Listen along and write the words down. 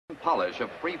polish of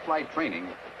pre-flight training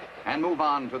and move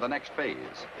on to the next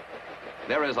phase.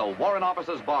 There is a warrant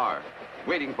officer's bar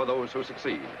waiting for those who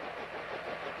succeed.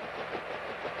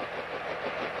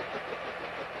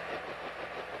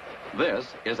 This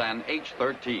is an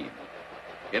H-13.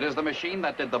 It is the machine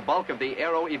that did the bulk of the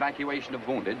aero evacuation of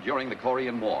wounded during the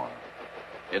Korean War.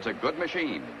 It's a good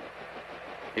machine.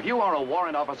 If you are a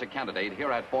warrant officer candidate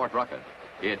here at Fort Ruckett,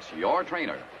 it's your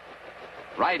trainer.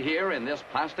 Right here in this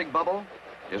plastic bubble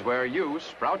is where you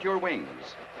sprout your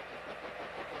wings.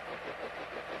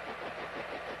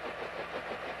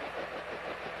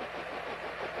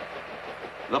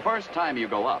 The first time you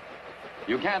go up,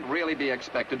 you can't really be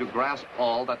expected to grasp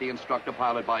all that the instructor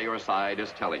pilot by your side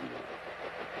is telling you.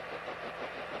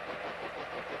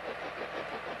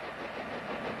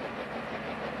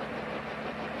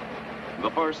 The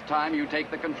first time you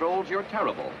take the controls, you're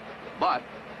terrible, but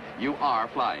you are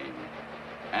flying.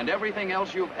 And everything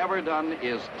else you've ever done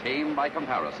is tame by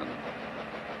comparison.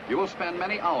 You will spend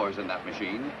many hours in that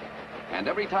machine, and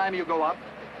every time you go up,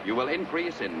 you will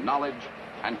increase in knowledge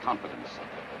and confidence.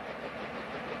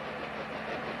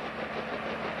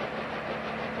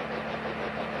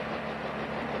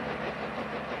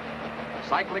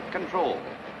 Cyclic control,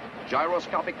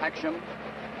 gyroscopic action,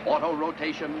 auto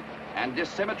rotation, and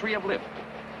dissymmetry of lift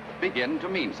begin to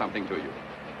mean something to you.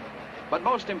 But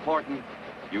most important,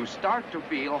 you start to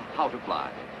feel how to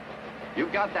fly.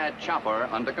 You've got that chopper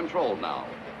under control now.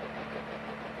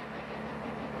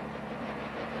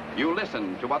 You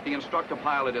listen to what the instructor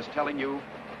pilot is telling you,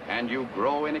 and you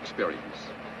grow in experience.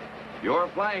 You're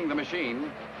flying the machine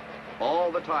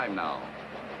all the time now.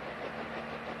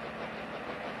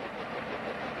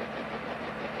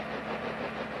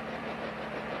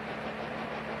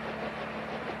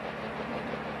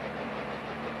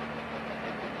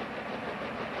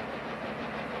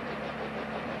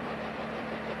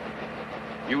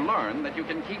 You learn that you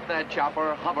can keep that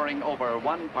chopper hovering over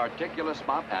one particular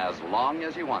spot as long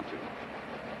as you want to.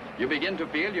 You begin to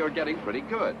feel you're getting pretty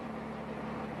good.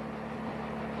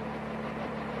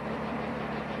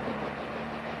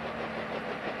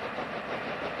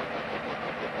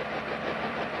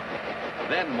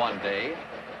 Then one day,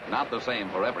 not the same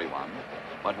for everyone,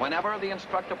 but whenever the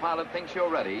instructor pilot thinks you're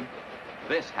ready,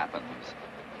 this happens.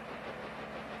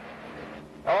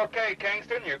 Okay,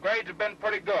 Kingston, your grades have been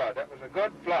pretty good. That was a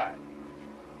good flight.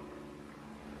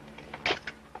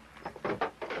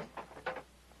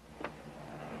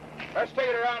 Let's take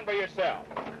it around by yourself.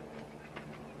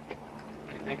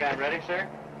 You think I'm ready, sir?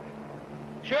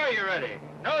 Sure you're ready.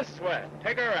 No sweat.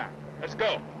 Take her around. Let's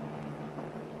go.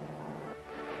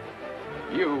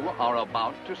 You are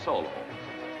about to solo.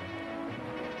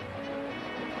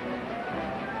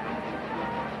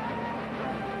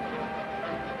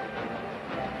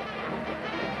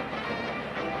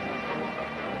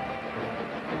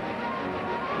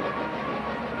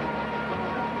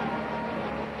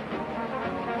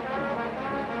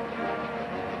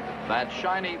 That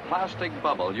shiny plastic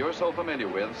bubble you're so familiar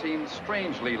with seems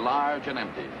strangely large and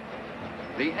empty.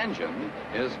 The engine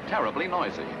is terribly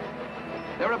noisy.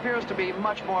 There appears to be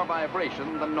much more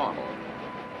vibration than normal.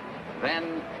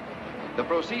 Then, the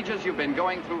procedures you've been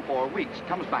going through for weeks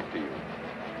comes back to you.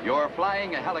 You're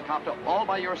flying a helicopter all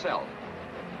by yourself.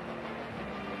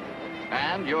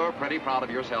 And you're pretty proud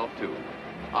of yourself, too.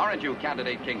 Aren't you,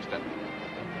 Candidate Kingston?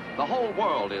 The whole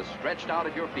world is stretched out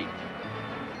at your feet.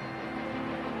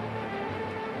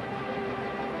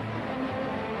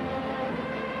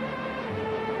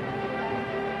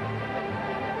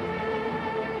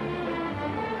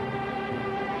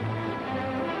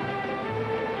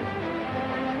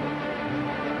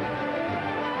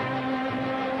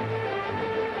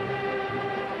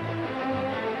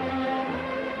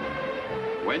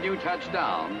 When you touch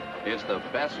down, it's the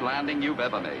best landing you've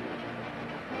ever made.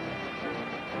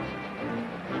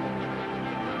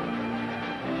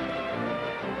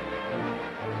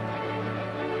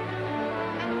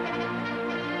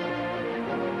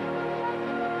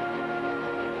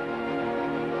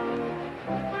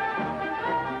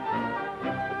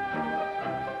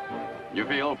 You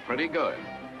feel pretty good.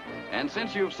 And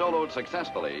since you've soloed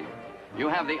successfully, you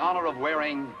have the honor of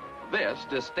wearing this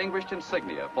distinguished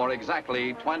insignia for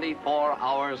exactly 24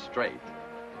 hours straight.